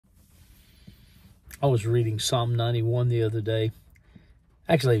I was reading Psalm 91 the other day.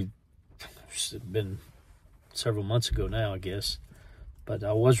 Actually, it's been several months ago now, I guess. But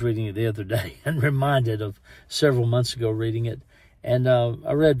I was reading it the other day and reminded of several months ago reading it. And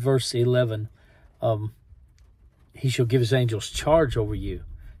I read verse 11. He shall give his angels charge over you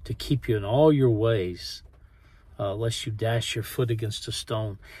to keep you in all your ways, lest you dash your foot against a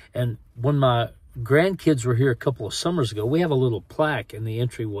stone. And when my grandkids were here a couple of summers ago, we have a little plaque in the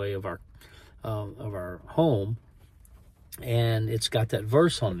entryway of our home, and it's got that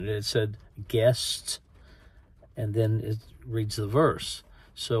verse on it. It said guests, and then it reads the verse.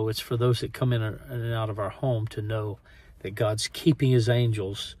 So it's for those that come in and out of our home to know that God's keeping his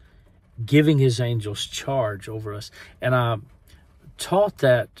angels, giving his angels charge over us. And I taught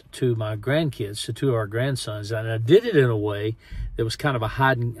that to my grandkids, to our grandsons, and I did it in a way that was kind of a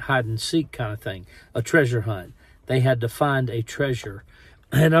hide and seek kind of thing, a treasure hunt. They had to find a treasure,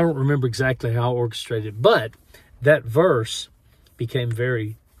 and I don't remember exactly how I orchestrated, but that verse became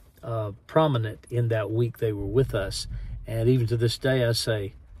very prominent in that week they were with us. And even to this day, I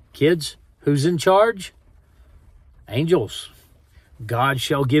say, kids, who's in charge? Angels. God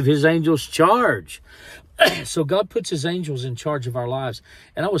shall give his angels charge. So God puts his angels in charge of our lives.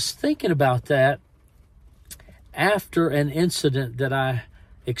 And I was thinking about that after an incident that I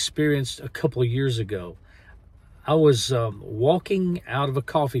experienced a couple of years ago. I was walking out of a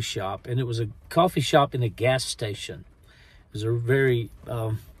coffee shop, and it was a coffee shop in a gas station. It was a very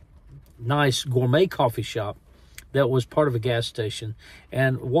nice gourmet coffee shop that was part of a gas station,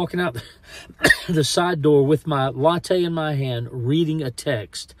 and walking out the side door with my latte in my hand, reading a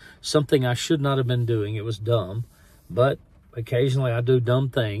text, something I should not have been doing. It was dumb, but occasionally I do dumb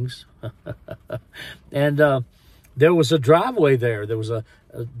things. And there was a driveway there. There was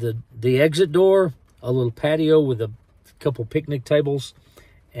the exit door, a little patio with a couple picnic tables,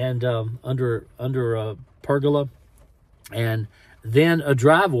 and under a pergola, and then a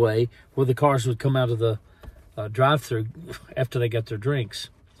driveway where the cars would come out of the drive-through after they got their drinks.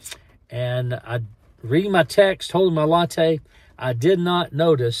 And I, reading my text, holding my latte, I did not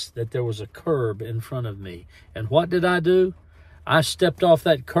notice that there was a curb in front of me. And what did I do? I stepped off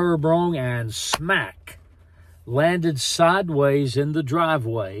that curb wrong and smack, landed sideways in the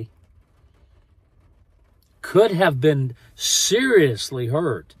driveway. Could have been seriously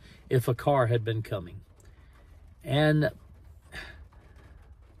hurt if a car had been coming. And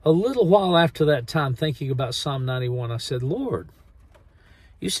a little while after that time, thinking about Psalm 91, I said, Lord,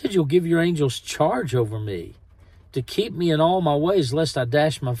 you said you'll give your angels charge over me to keep me in all my ways, lest I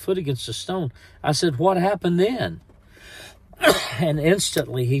dash my foot against a stone. I said, what happened then? And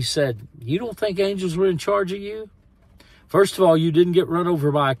instantly he said, you don't think angels were in charge of you? First of all, you didn't get run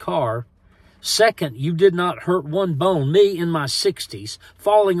over by a car. Second, you did not hurt one bone. Me in my 60s,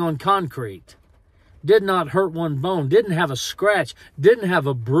 falling on concrete. Did not hurt one bone, didn't have a scratch, didn't have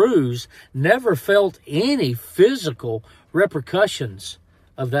a bruise, never felt any physical repercussions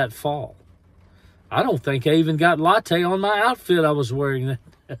of that fall. I don't think I even got latte on my outfit I was wearing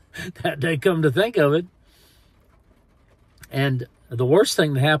that day, come to think of it. And the worst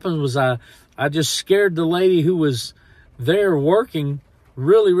thing that happened was I just scared the lady who was there working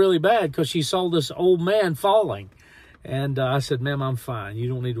really, really bad because she saw this old man falling. And I said, ma'am, I'm fine. You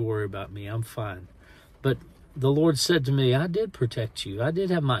don't need to worry about me. I'm fine. But the Lord said to me, I did protect you. I did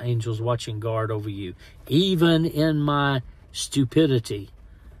have my angels watching guard over you, even in my stupidity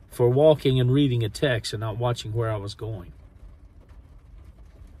for walking and reading a text and not watching where I was going.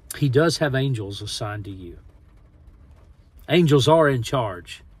 He does have angels assigned to you. Angels are in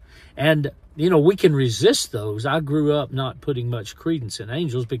charge. And, we can resist those. I grew up not putting much credence in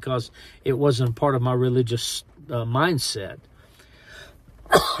angels because it wasn't part of my religious mindset.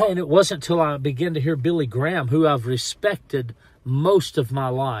 And it wasn't until I began to hear Billy Graham, who I've respected most of my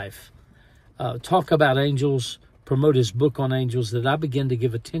life, talk about angels, promote his book on angels, that I began to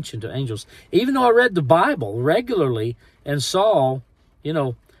give attention to angels. Even though I read the Bible regularly and saw,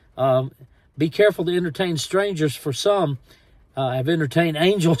 be careful to entertain strangers, for some have entertained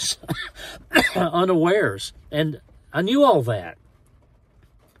angels unawares. And I knew all that.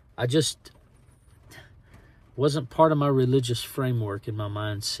 I just wasn't part of my religious framework in my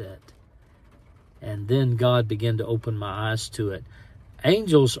mindset. And then God began to open my eyes to it.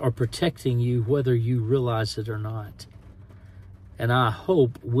 Angels are protecting you whether you realize it or not. And I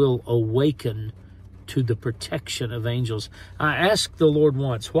hope we'll awaken to the protection of angels. I asked the Lord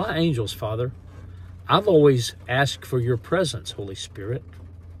once, why angels, Father? I've always asked for your presence, Holy Spirit.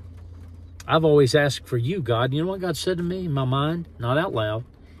 I've always asked for you, God. You know what God said to me in my mind? Not out loud.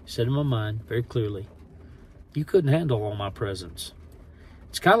 He said in my mind very clearly, you couldn't handle all my presence.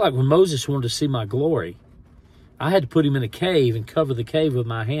 It's kind of like when Moses wanted to see my glory. I had to put him in a cave and cover the cave with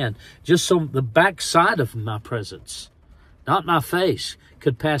my hand, just so the backside of my presence, not my face,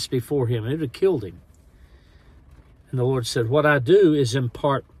 could pass before him. It would have killed him. And the Lord said, what I do is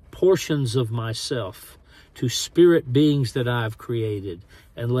impart portions of myself to spirit beings that I have created,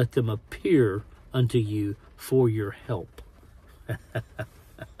 and let them appear unto you for your help.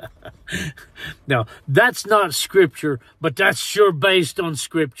 Now, that's not Scripture, but that's sure based on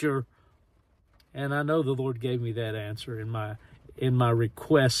Scripture. And I know the Lord gave me that answer in my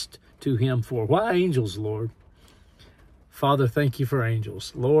request to him for, why angels, Lord? Father, thank you for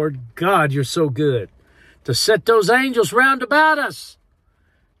angels. Lord God, you're so good to set those angels round about us,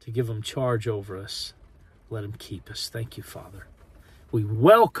 to give them charge over us. Let them keep us. Thank you, Father. We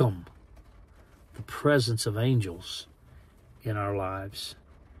welcome the presence of angels in our lives,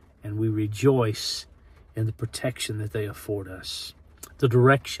 and we rejoice in the protection that they afford us, the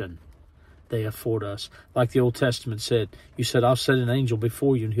direction they afford us. Like the Old Testament said, you said, I'll set an angel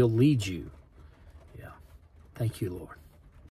before you and he'll lead you. Yeah. Thank you, Lord.